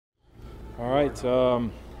All right.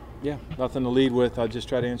 Yeah, nothing to lead with. I'll just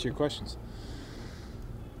try to answer your questions.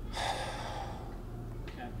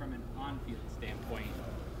 From an on-field standpoint,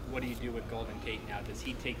 what do you do with Golden Tate now? Does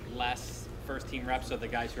he take less first-team reps so the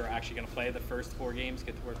guys who are actually going to play the first 4 games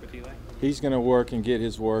get to work with Eli? He's going to work and get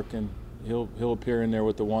his work, and he'll appear in there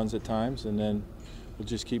with the ones at times, and then we'll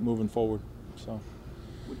just keep moving forward. So.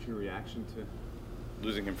 What's your reaction to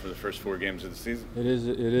losing him for the first 4 games of the season? It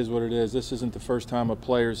is what it is. This isn't the first time a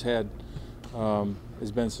player's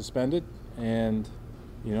has been suspended, and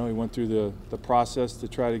he went through the process to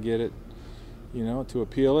try to get it, to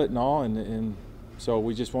appeal it and all, and so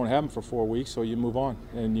we just won't have him for 4 weeks. So you move on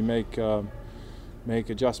and you make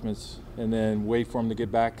adjustments, and then wait for him to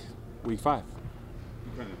get back week 5.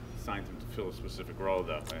 You kind of signed him to fill a specific role,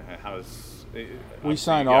 though. We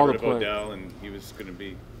signed all the players. Odell, and he was going to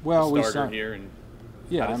be the starter here, and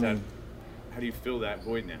yeah, how do you fill that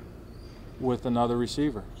void now? With another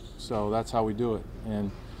receiver. So that's how we do it.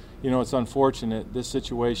 And it's unfortunate, this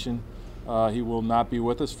situation, he will not be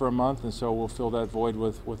with us for a month, and so we'll fill that void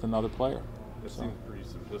with another player. That seems pretty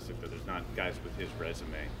simplistic, though. There's not guys with his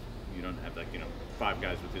resume. You don't have 5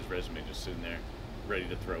 guys with his resume just sitting there ready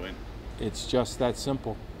to throw in. It's just that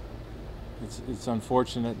simple. It's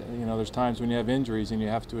unfortunate. There's times when you have injuries and you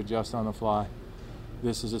have to adjust on the fly.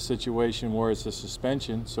 This is a situation where it's a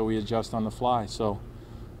suspension, so we adjust on the fly. So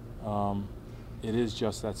it is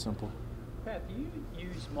just that simple. Pat, do you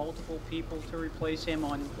use multiple people to replace him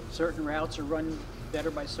on certain routes or run better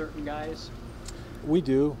by certain guys? We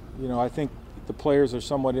do. I think the players are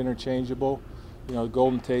somewhat interchangeable.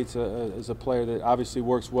 Golden Tate is a player that obviously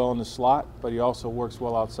works well in the slot, but he also works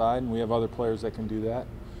well outside, and we have other players that can do that.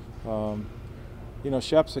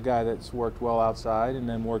 Shep's a guy that's worked well outside and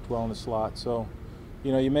then worked well in the slot. So,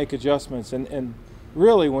 you make adjustments. And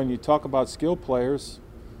really, when you talk about skilled players,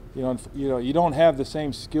 you don't have the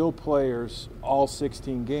same skilled players all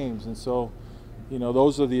 16 games. And so,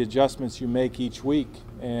 those are the adjustments you make each week.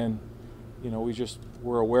 And,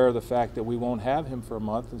 we're aware of the fact that we won't have him for a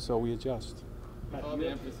month, and so we adjust. With all the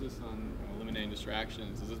emphasis on eliminating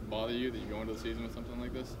distractions, does this bother you that you go into the season with something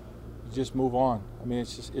like this? You just move on. I mean,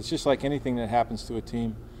 it's just like anything that happens to a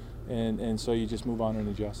team, and so you just move on and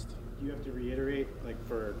adjust. Do you have to reiterate,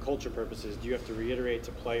 for culture purposes, do you have to reiterate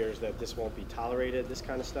to players that this won't be tolerated, this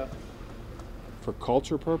kind of stuff? For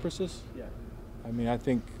culture purposes? Yeah. I mean, I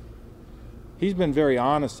think he's been very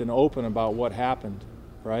honest and open about what happened,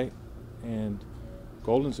 right? And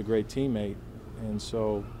Golden's a great teammate, and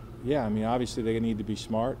so, yeah, I mean, obviously they need to be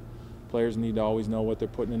smart. Players need to always know what they're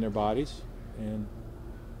putting in their bodies, and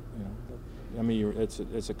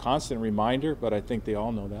it's a constant reminder, but I think they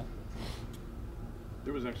all know that.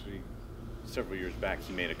 There was actually several years back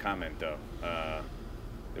he made a comment, though.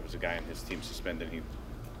 There was a guy on his team suspended, and he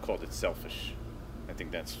called it selfish. I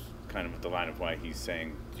think that's kind of the line of why he's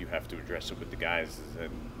saying you have to address it with the guys, is that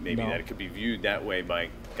maybe that it could be viewed that way by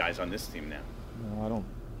guys on this team now. No,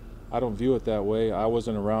 I don't view it that way. I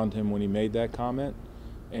wasn't around him when he made that comment,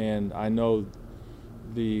 and I know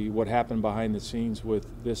what happened behind the scenes with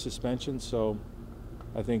this suspension, so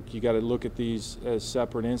I think you got to look at these as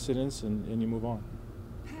separate incidents and you move on.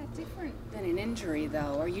 Pat, different than an injury,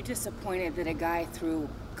 though, are you disappointed that a guy through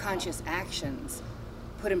conscious actions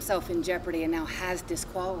put himself in jeopardy and now has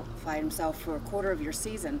disqualified himself for a quarter of your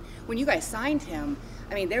season? When you guys signed him,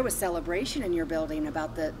 I mean, there was celebration in your building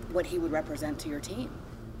about what he would represent to your team.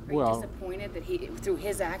 Are you disappointed that through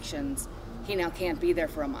his actions, he now can't be there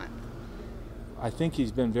for a month? I think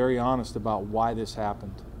he's been very honest about why this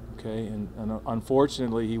happened, okay? And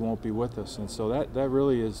unfortunately, he won't be with us. And so that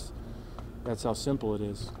really is, that's how simple it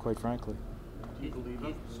is, quite frankly. Do you believe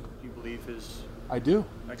him? Do you believe his I do,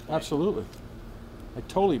 explanation? Absolutely. I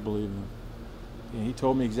totally believe him. And he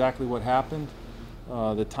told me exactly what happened,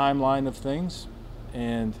 the timeline of things,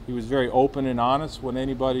 and he was very open and honest when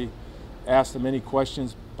anybody asked him any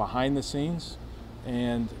questions behind the scenes,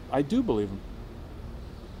 and I do believe him.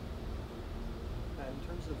 In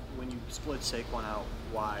terms of when you split Saquon out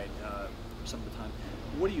wide some of the time,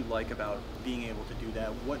 what do you like about being able to do that?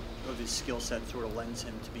 What of his skill set sort of lends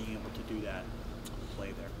him to being able to do that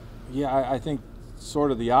play there? Yeah, I think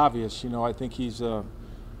sort of the obvious. I think he's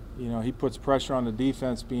he puts pressure on the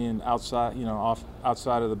defense being outside,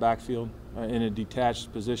 outside of the backfield in a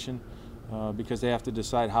detached position because they have to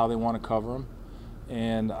decide how they want to cover him.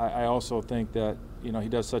 And I also think that he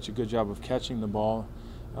does such a good job of catching the ball.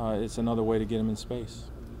 It's another way to get him in space.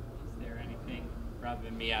 Is there anything, rather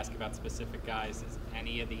than me ask about specific guys, is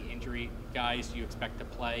any of the injury guys you expect to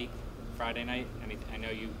play Friday night? I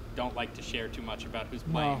know you don't like to share too much about who's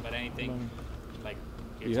playing, but anything like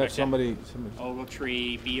you have somebody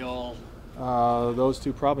Ogletree, Beal. Those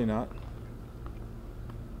two probably not.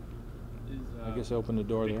 I guess I opened the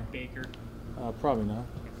door there. Baker. Probably not.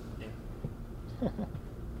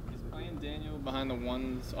 Is playing Daniel behind the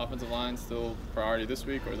one's offensive line still priority this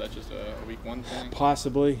week, or is that just a week one thing?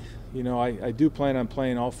 Possibly. You know, I do plan on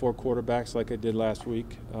playing all 4 quarterbacks like I did last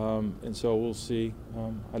week, and so we'll see.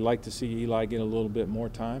 I'd like to see Eli get a little bit more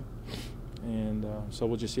time, and so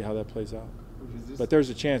we'll just see how that plays out. But there's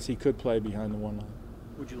a chance he could play behind the one line.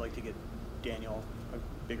 Would you like to get Daniel a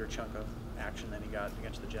bigger chunk of action than he got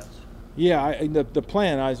against the Jets? Yeah, the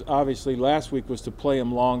plan obviously last week was to play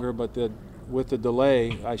him longer, but with the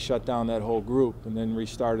delay, I shut down that whole group and then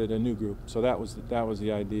restarted a new group. So that was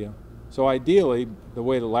the idea. So ideally, the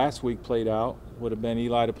way the last week played out would have been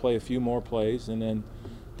Eli to play a few more plays and then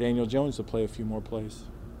Daniel Jones to play a few more plays.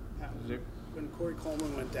 When Corey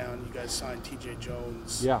Coleman went down, you guys signed T.J.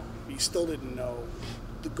 Jones. Yeah. You still didn't know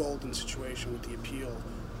the Golden situation with the appeal.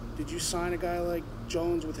 Did you sign a guy like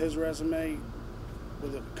Jones with his resume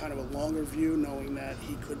with a kind of a longer view, knowing that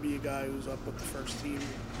he could be a guy who's up with the first team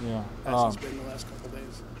as he's been the last couple of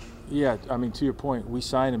days? Yeah, I mean, to your point, we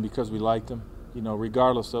signed him because we liked him. You know,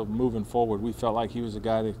 regardless of moving forward, we felt like he was a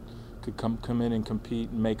guy that could come in and compete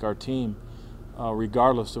and make our team,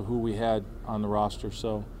 regardless of who we had on the roster.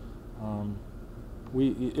 So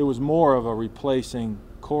it was more of a replacing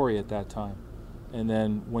Corey at that time. And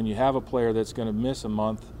then when you have a player that's going to miss a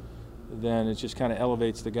month, then it just kind of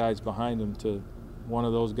elevates the guys behind him to one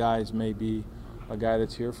of those guys may be a guy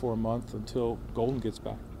that's here for a month until Golden gets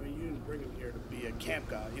back. I mean, you didn't bring him here to be a camp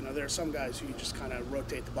guy. You know, there are some guys who you just kind of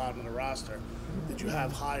rotate the bottom of the roster. Did you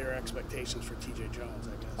have higher expectations for T.J. Jones,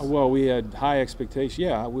 I guess? Well, we had high expectations,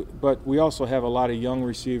 yeah, but we also have a lot of young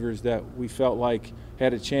receivers that we felt like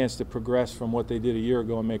had a chance to progress from what they did a year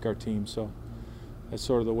ago and make our team. So that's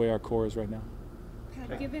sort of the way our core is right now.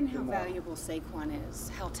 Pat, given how valuable Saquon is,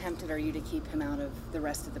 how tempted are you to keep him out of the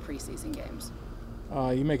rest of the preseason games?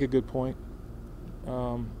 You make a good point.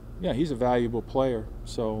 Yeah, he's a valuable player,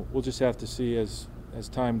 so we'll just have to see as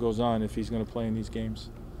time goes on if he's going to play in these games.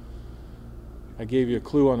 I gave you a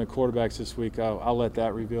clue on the quarterbacks this week. I'll let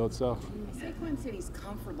that reveal itself. Saquon said he's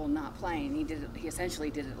comfortable not playing. He essentially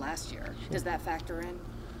did it last year. Does that factor in?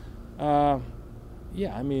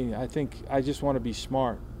 Yeah, I mean, I think I just want to be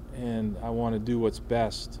smart, and I want to do what's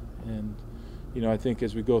best. And, you know, I think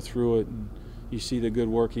as we go through it and you see the good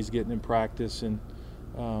work he's getting in practice, and,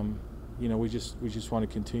 you know, we just want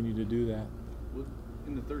to continue to do that. Well,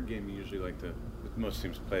 in the third game, you usually like to, with most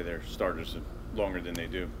teams, play their starters longer than they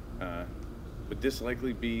do. Would this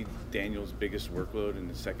likely be Daniel's biggest workload in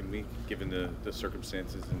the second week, given the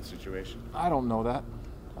circumstances and situation? I don't know that.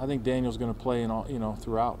 I think Daniel's going to play in all, you know,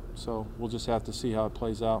 throughout. So we'll just have to see how it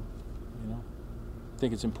plays out. You know, I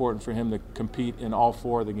think it's important for him to compete in all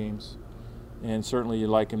 4 of the games, and certainly you'd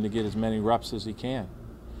like him to get as many reps as he can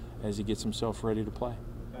as he gets himself ready to play.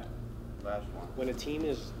 Last one. When a team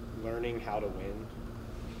is learning how to win,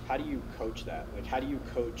 how do you coach that? Like, how do you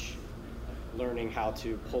coach learning how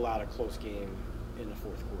to pull out a close game in the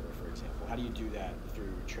fourth quarter, for example? How do you do that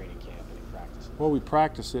through training camp and in practice? Well, we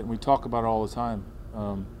practice it and we talk about it all the time.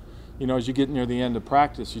 You know, as you get near the end of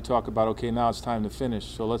practice, you talk about, okay, now it's time to finish,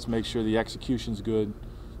 so let's make sure the execution's good,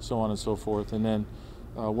 so on and so forth. And then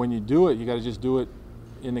when you do it, you got to just do it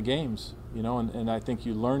in the games, you know, and I think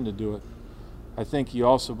you learn to do it. I think you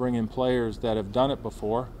also bring in players that have done it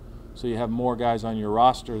before, so you have more guys on your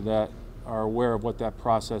roster that are aware of what that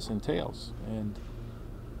process entails, and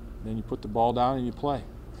then you put the ball down and you play,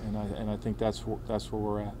 and I think that's where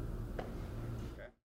we're at.